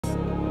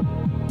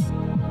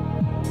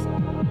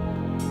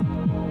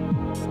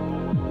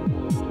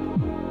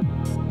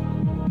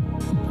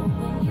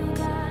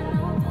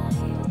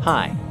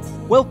Hi,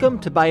 welcome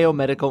to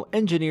Biomedical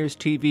Engineers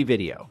TV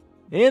video.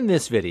 In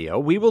this video,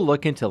 we will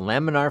look into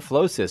laminar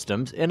flow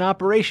systems in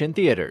operation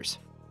theaters.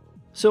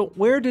 So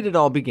where did it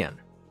all begin?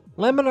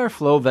 Laminar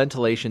flow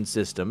ventilation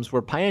systems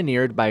were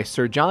pioneered by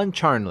Sir John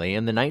Charnley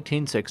in the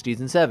 1960s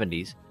and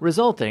 70s,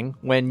 resulting,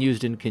 when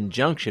used in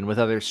conjunction with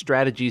other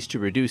strategies to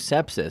reduce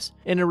sepsis,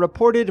 in a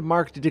reported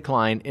marked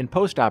decline in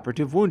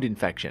postoperative wound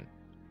infection.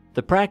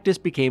 The practice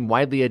became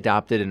widely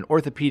adopted in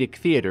orthopedic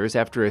theaters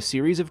after a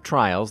series of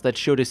trials that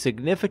showed a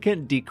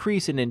significant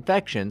decrease in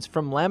infections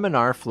from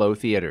laminar flow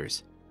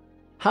theaters.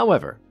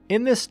 However,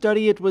 in this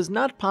study it was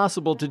not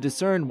possible to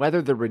discern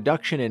whether the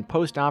reduction in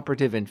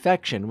postoperative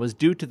infection was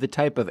due to the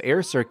type of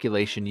air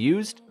circulation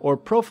used or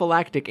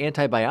prophylactic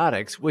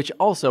antibiotics, which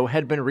also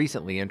had been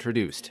recently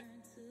introduced.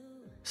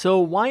 So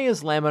why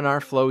is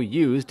laminar flow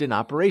used in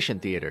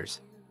operation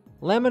theaters?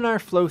 Laminar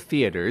flow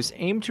theaters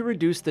aim to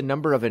reduce the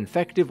number of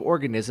infective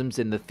organisms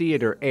in the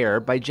theater air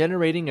by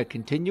generating a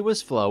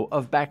continuous flow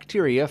of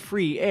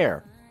bacteria-free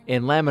air.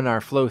 In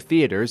laminar flow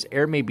theaters,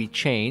 air may be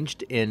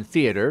changed in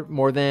theater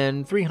more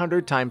than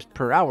 300 times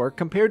per hour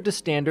compared to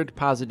standard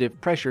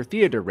positive pressure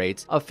theater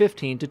rates of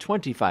 15 to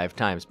 25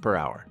 times per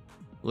hour.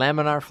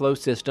 Laminar flow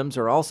systems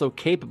are also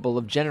capable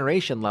of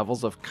generation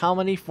levels of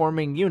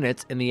colony-forming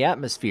units in the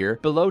atmosphere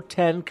below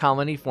 10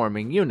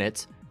 colony-forming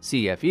units,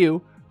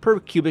 CFU, per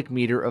cubic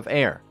meter of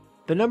air.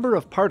 The number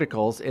of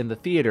particles in the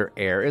theater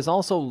air is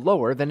also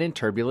lower than in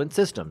turbulent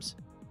systems.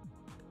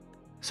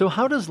 So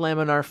how does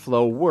laminar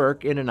flow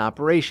work in an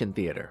operation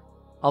theater?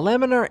 A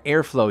laminar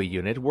airflow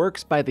unit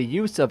works by the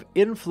use of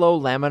inflow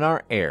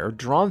laminar air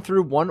drawn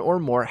through one or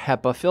more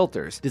HEPA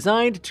filters,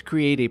 designed to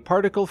create a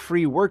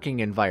particle-free working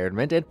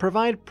environment and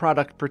provide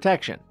product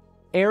protection.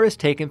 Air is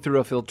taken through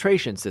a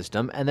filtration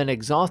system and then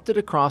exhausted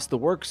across the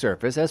work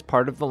surface as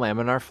part of the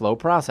laminar flow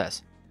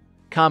process.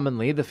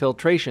 Commonly, the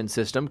filtration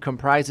system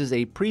comprises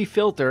a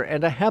pre-filter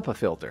and a HEPA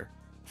filter.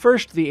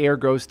 First, the air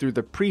goes through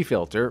the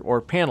pre-filter or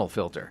panel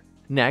filter.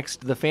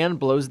 Next, the fan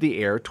blows the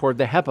air toward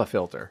the HEPA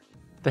filter.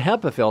 The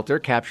HEPA filter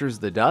captures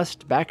the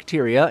dust,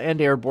 bacteria,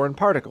 and airborne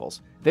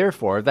particles.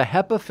 Therefore, the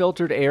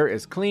HEPA-filtered air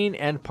is clean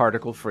and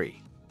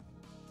particle-free.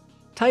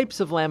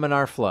 Types of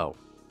laminar flow.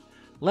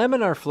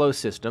 Laminar flow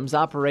systems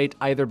operate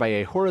either by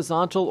a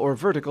horizontal or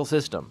vertical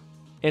system.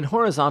 In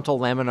horizontal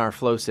laminar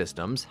flow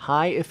systems,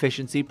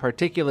 high-efficiency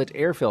particulate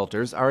air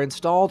filters are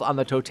installed on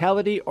the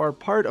totality or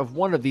part of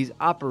one of these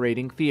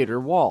operating theater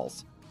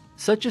walls.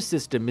 Such a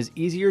system is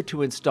easier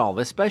to install,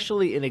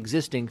 especially in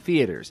existing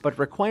theaters, but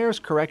requires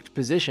correct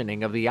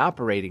positioning of the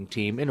operating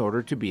team in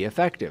order to be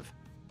effective.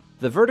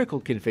 The vertical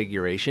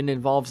configuration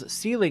involves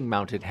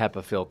ceiling-mounted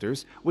HEPA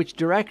filters, which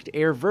direct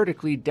air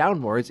vertically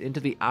downwards into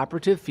the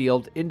operative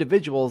field.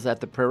 Individuals at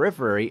the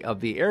periphery of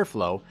the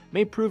airflow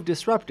may prove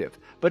disruptive,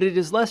 but it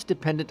is less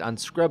dependent on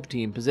scrub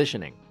team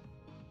positioning.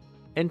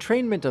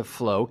 Entrainment of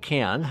flow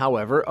can,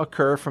 however,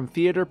 occur from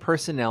theater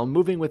personnel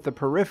moving with the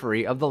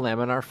periphery of the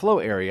laminar flow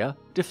area,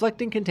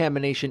 deflecting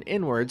contamination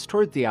inwards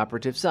toward the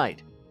operative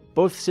site.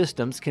 Both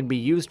systems can be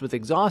used with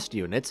exhaust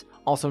units,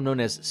 also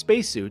known as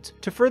spacesuits,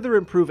 to further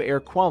improve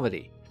air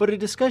quality, but a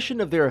discussion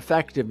of their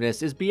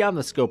effectiveness is beyond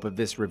the scope of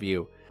this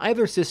review.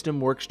 Either system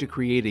works to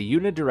create a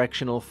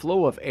unidirectional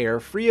flow of air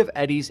free of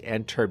eddies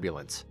and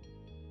turbulence.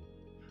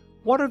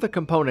 What are the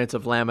components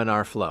of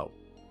laminar flow?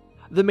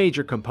 The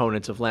major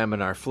components of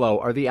laminar flow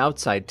are the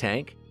outside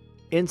tank,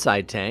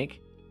 inside tank,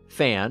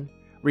 fan,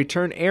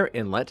 return air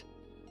inlet,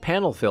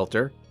 panel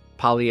filter,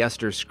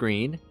 polyester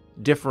screen,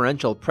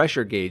 differential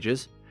pressure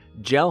gauges,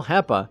 gel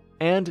HEPA,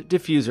 and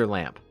diffuser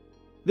lamp.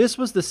 This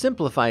was the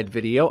simplified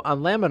video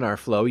on laminar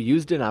flow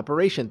used in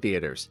operation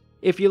theaters.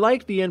 If you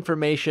liked the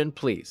information,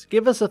 please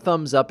give us a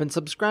thumbs up and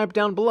subscribe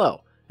down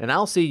below, and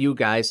I'll see you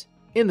guys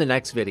in the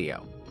next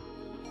video.